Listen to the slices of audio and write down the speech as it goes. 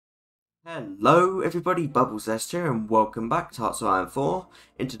Hello everybody, Zest here and welcome back to HOI4.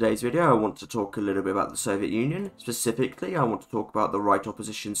 In today's video I want to talk a little bit about the Soviet Union. Specifically, I want to talk about the right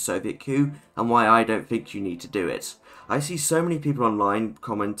opposition's Soviet coup and why I don't think you need to do it. I see so many people online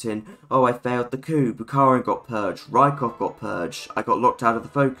commenting, oh, I failed the coup, Bukharin got purged, Rykov got purged, I got locked out of the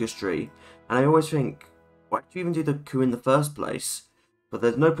focus tree. And I always think, why did you even do the coup in the first place? But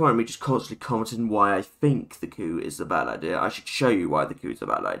there's no point in me just constantly commenting why I think the coup is a bad idea. I should show you why the coup is a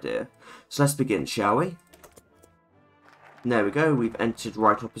bad idea. So let's begin, shall we? There we go, we've entered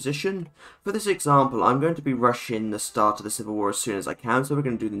right opposition. For this example, I'm going to be rushing the start of the Civil War as soon as I can, so we're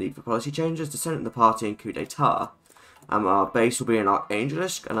going to do the need for policy changes, dissent in the party, and coup d'etat. Our base will be in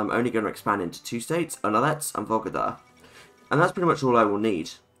Archangelisk, and I'm only going to expand into two states, Onolets and Volgodar. And that's pretty much all I will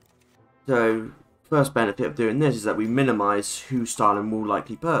need. So, first benefit of doing this is that we minimise who Stalin will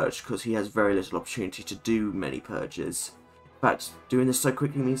likely purge, because he has very little opportunity to do many purges. In fact, doing this so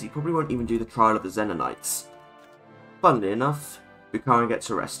quickly means he probably won't even do the trial of the Zenonites. Funnily enough, Bukharin gets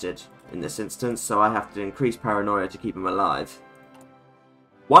arrested in this instance, so I have to increase paranoia to keep him alive.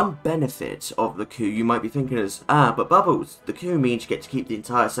 One benefit of the coup you might be thinking is, but Bubbles, the coup means you get to keep the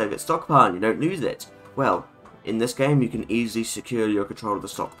entire Soviet stockpile and you don't lose it. Well, in this game you can easily secure your control of the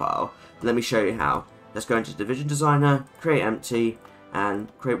stockpile. Let me show you how. Let's go into Division Designer, create empty,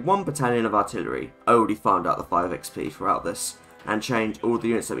 and create one battalion of artillery. I already farmed out the 5 XP throughout this, and change all the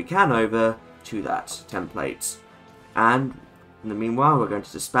units that we can over to that template. And in the meanwhile, we're going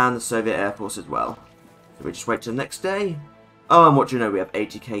to disband the Soviet Air Force as well. So we just wait till the next day. Oh, and what do you know, we have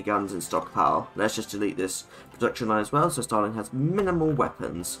 80k guns in stockpile. Let's just delete this production line as well, so Stalin has minimal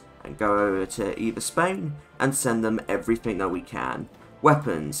weapons. And go over to either Spain and send them everything that we can.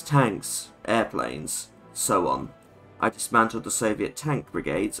 Weapons, tanks, airplanes, so on. I dismantled the Soviet tank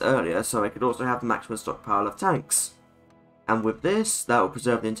brigades earlier, so I could also have the maximum stockpile of tanks. And with this, that will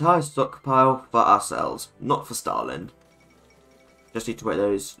preserve the entire stockpile for ourselves, not for Stalin. Just need to wait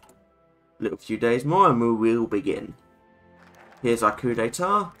those little few days more and we will begin. Here's our coup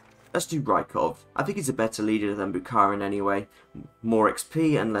d'etat. Let's do Rykov. I think he's a better leader than Bukharin anyway. More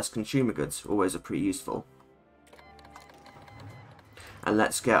XP and less consumer goods, always are pretty useful. And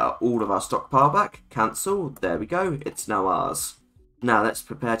let's get all of our stockpile back. Cancel. There we go. It's now ours. Now let's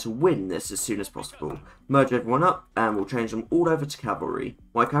prepare to win this as soon as possible. Merge everyone up and we'll change them all over to cavalry.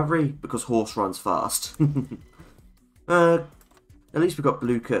 Why cavalry? Because horse runs fast. At least we got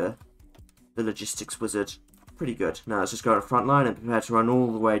Blucher, the logistics wizard. Pretty good. Now let's just go on the front line and prepare to run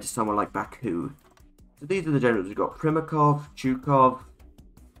all the way to somewhere like Baku. So these are the generals. We've got Primakov, Chukov,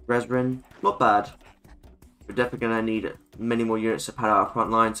 Rezrin. Not bad. We're definitely going to need many more units to pad out our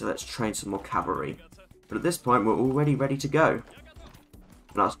front line, so let's train some more cavalry. But at this point, we're already ready to go.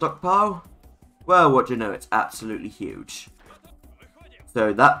 And our stockpile? Well, what do you know, it's absolutely huge.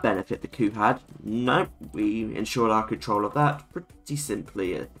 So that benefit the coup had, nope, we ensured our control of that pretty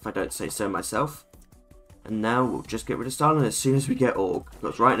simply, if I don't say so myself. And now we'll just get rid of Stalin as soon as we get Org,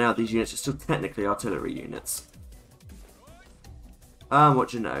 because right now these units are still technically artillery units. What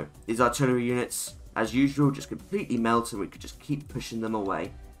do you know, these artillery units, as usual, just completely melt and we could just keep pushing them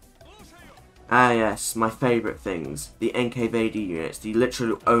away. Ah yes, my favourite things, the NKVD units, the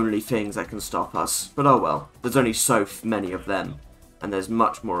literal only things that can stop us. But oh well, there's only so many of them, and there's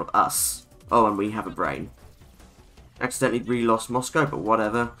much more of us. Oh, and we have a brain. Accidentally re-lost Moscow, but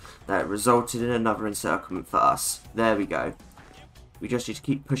whatever. That resulted in another encirclement for us. There we go. We just need to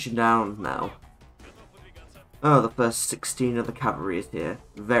keep pushing down now. Oh, the first 16 of the cavalry is here.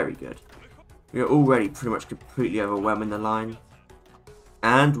 Very good. We are already pretty much completely overwhelming the line.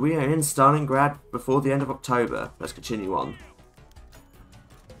 And we are in Stalingrad before the end of October. Let's continue on.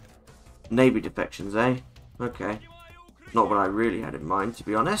 Navy defections, eh? Okay. Not what I really had in mind, to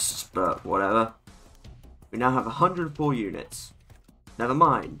be honest, but whatever. We now have 104 units. Never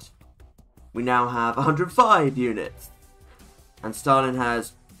mind. We now have 105 units. And Stalin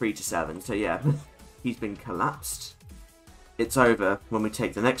has 3 to 7, so yeah, he's been collapsed. It's over when we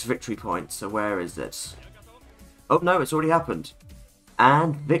take the next victory point, so where is it? Oh no, it's already happened.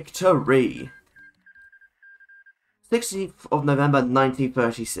 And victory! 16th of November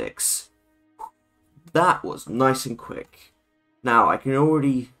 1936. That was nice and quick. Now, I can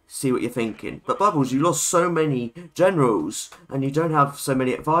already see what you're thinking. But Bubbles, you lost so many generals, and you don't have so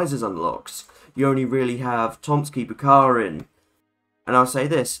many advisors unlocked. You only really have Tomsky, Bukharin. And I'll say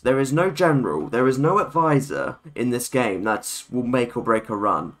this, there is no general, there is no advisor in this game that will make or break a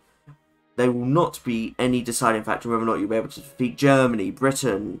run. There will not be any deciding factor whether or not you'll be able to defeat Germany,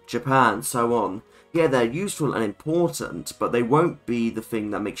 Britain, Japan, so on. Yeah, they're useful and important, but they won't be the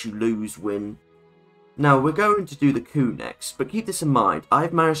thing that makes you lose, win, Now, we're going to do the coup next, but keep this in mind,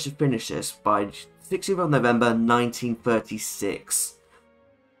 I've managed to finish this by 16th of November 1936,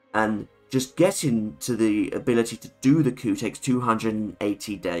 and just getting to the ability to do the coup takes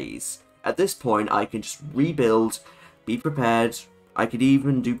 280 days. At this point, I can just rebuild, be prepared. I could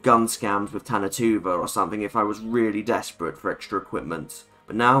even do gun scams with Tanatuva or something if I was really desperate for extra equipment.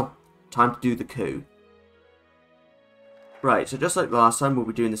 But now, time to do the coup. Right, so just like last time, we'll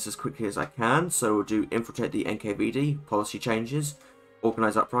be doing this as quickly as I can. So we'll do infiltrate the NKVD, policy changes,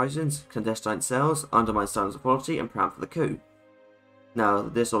 organise uprisings, clandestine cells, undermine Stalin's authority, and plan for the coup. Now,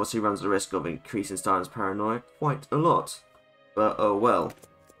 this obviously runs the risk of increasing Stalin's paranoia quite a lot. But oh well,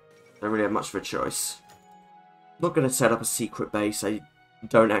 don't really have much of a choice. I'm not going to set up a secret base. I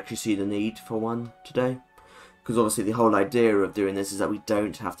don't actually see the need for one today. Because obviously the whole idea of doing this is that we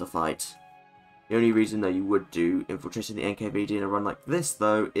don't have to fight. The only reason that you would do infiltrating the NKVD in a run like this,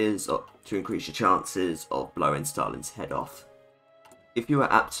 though, is to increase your chances of blowing Stalin's head off. If you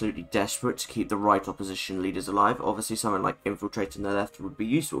are absolutely desperate to keep the right opposition leaders alive, obviously something like infiltrating the left would be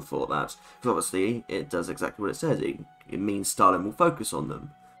useful for that. Because obviously it does exactly what it says. It means Stalin will focus on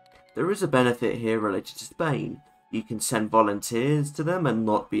them. There is a benefit here related to Spain. You can send volunteers to them and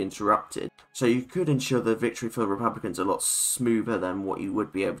not be interrupted. So you could ensure the victory for the Republicans a lot smoother than what you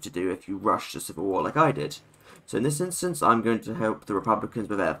would be able to do if you rushed a civil war like I did. So in this instance, I'm going to help the Republicans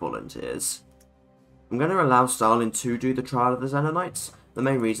with air volunteers. I'm going to allow Stalin to do the trial of the Zenonites. The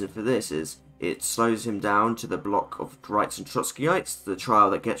main reason for this is it slows him down to the block of Dwights and Trotskyites, the trial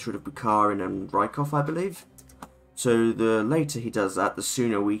that gets rid of Bukharin and Rykov, I believe. So the later he does that, the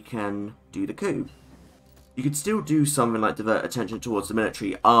sooner we can do the coup. You could still do something like divert attention towards the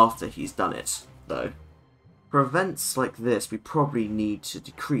military after he's done it, though. For events like this, we probably need to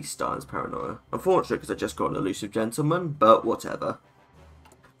decrease Stalin's paranoia. Unfortunately, because I just got an elusive gentleman, but whatever.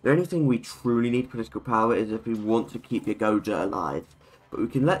 The only thing we truly need political power is if we want to keep Yagoda alive. But we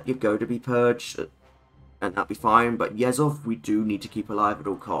can let Yagoda be purged, and that'll be fine, but Yezhov we do need to keep alive at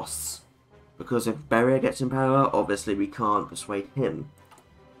all costs. Because if Beria gets in power, obviously we can't persuade him.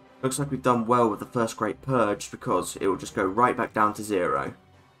 Looks like we've done well with the first Great Purge, because it will just go right back down to 0.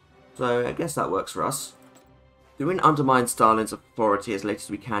 So I guess that works for us. Doing undermine Stalin's authority as late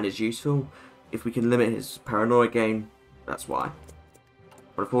as we can is useful. If we can limit his paranoia game, that's why.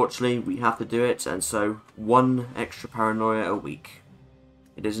 But unfortunately, we have to do it, and so 1 extra paranoia a week.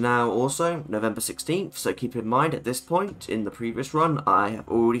 It is now also November 16th, so keep in mind at this point, in the previous run, I have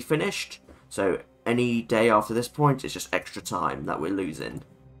already finished. So any day after this point is just extra time that we're losing.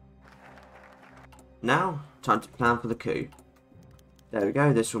 Now, time to plan for the coup. There we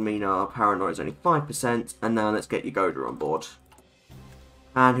go, this will mean our paranoia is only 5%, and now let's get Yagoda on board.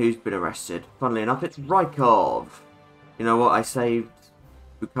 And who's been arrested? Funnily enough, it's Rykov! You know what, I saved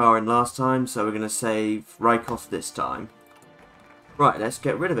Bukharin last time, so we're going to save Rykov this time. Right, let's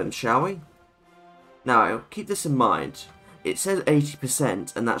get rid of him, shall we? Now, keep this in mind. It says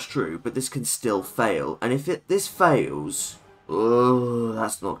 80%, and that's true, but this can still fail. And if this fails, oh,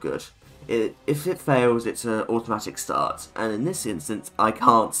 that's not good. If it fails, it's an automatic start. And in this instance, I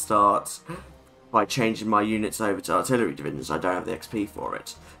can't start by changing my units over to artillery divisions. I don't have the XP for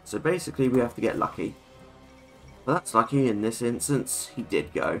it. So basically, we have to get lucky. Well, that's lucky. In this instance, he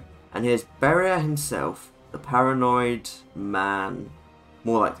did go. And here's Beria himself, the paranoid man,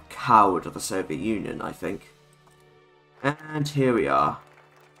 more like the coward of the Soviet Union, I think. And here we are.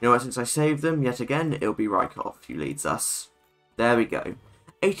 You know what, since I saved them, yet again, it'll be Rykov who leads us. There we go.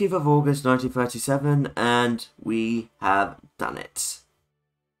 18th of August 1937, and we have done it.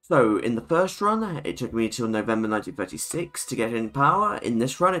 So, in the first run, it took me till November 1936 to get in power. In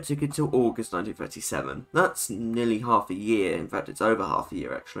this run, it took until August 1937. That's nearly half a year. In fact, it's over half a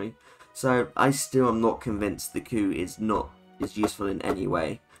year, actually. So, I still am not convinced the coup is useful in any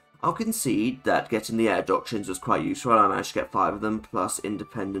way. I'll concede that getting the air doctrines was quite useful. I managed to get 5 of them, plus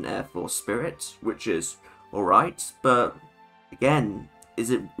Independent Air Force Spirit, which is alright, but again,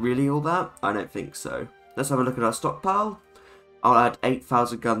 is it really all that? I don't think so. Let's have a look at our stockpile. I'll add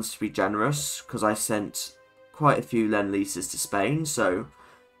 8,000 guns to be generous, because I sent quite a few Lend-Leases to Spain, so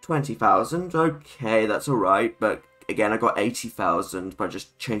 20,000, okay, that's alright, but again, I got 80,000 by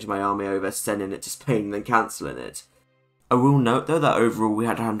just changing my army over, sending it to Spain, and then cancelling it. I will note, though, that overall we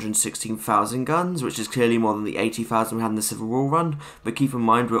had 116,000 guns, which is clearly more than the 80,000 we had in the Civil War run, but keep in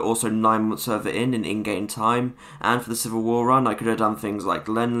mind we're also 9 months further in-game time, and for the Civil War run I could have done things like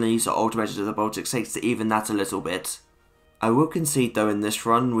Lend-Lease or ultimated to the Baltic States to even that a little bit. I will concede, though, in this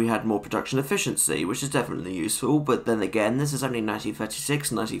run we had more production efficiency, which is definitely useful, but then again, this is only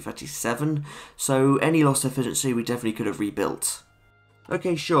 1936 and 1937, so any lost efficiency we definitely could have rebuilt.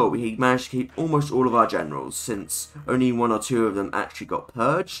 Okay, sure, we managed to keep almost all of our generals, since only 1 or 2 of them actually got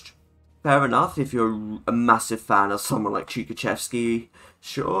purged. Fair enough, if you're a massive fan of someone like Tukhachevsky,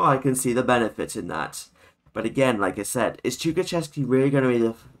 sure, I can see the benefit in that. But again, like I said, is Tukhachevsky really going to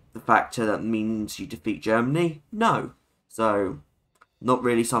be the factor that means you defeat Germany? No. So, not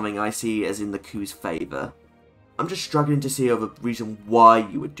really something I see as in the coup's favour. I'm just struggling to see a reason why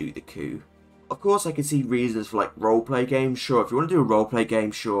you would do the coup. Of course, I can see reasons for like roleplay games, sure, if you want to do a roleplay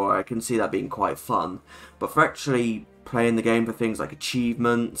game, sure, I can see that being quite fun. But for actually playing the game for things like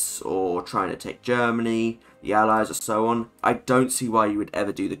achievements, or trying to take Germany, the Allies, or so on, I don't see why you would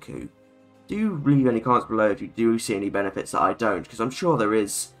ever do the coup. Do leave any comments below if you do see any benefits that I don't, because I'm sure there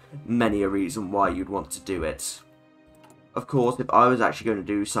is many a reason why you'd want to do it. Of course, if I was actually going to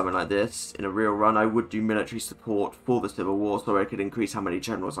do something like this in a real run, I would do military support for the Civil War so I could increase how many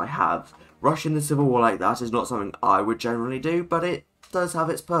generals I have. Rushing the Civil War like that is not something I would generally do, but it does have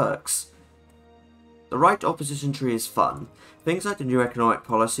its perks. The right opposition tree is fun. Things like the new economic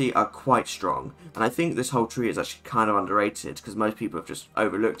policy are quite strong, and I think this whole tree is actually kind of underrated because most people have just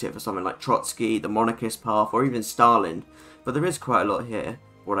overlooked it for something like Trotsky, the monarchist path, or even Stalin, but there is quite a lot here.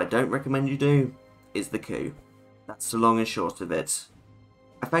 What I don't recommend you do is the coup. That's the long and short of it.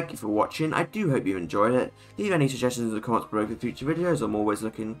 I thank you for watching, I do hope you've enjoyed it. Leave any suggestions in the comments below for future videos, I'm always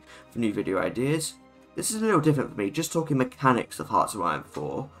looking for new video ideas. This is a little different for me, just talking mechanics of Hearts of Iron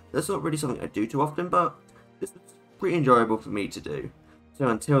 4. That's not really something I do too often, but this is pretty enjoyable for me to do. So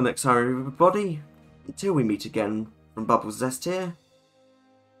until next time everybody, until we meet again from Zest here,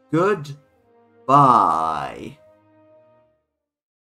 goodbye.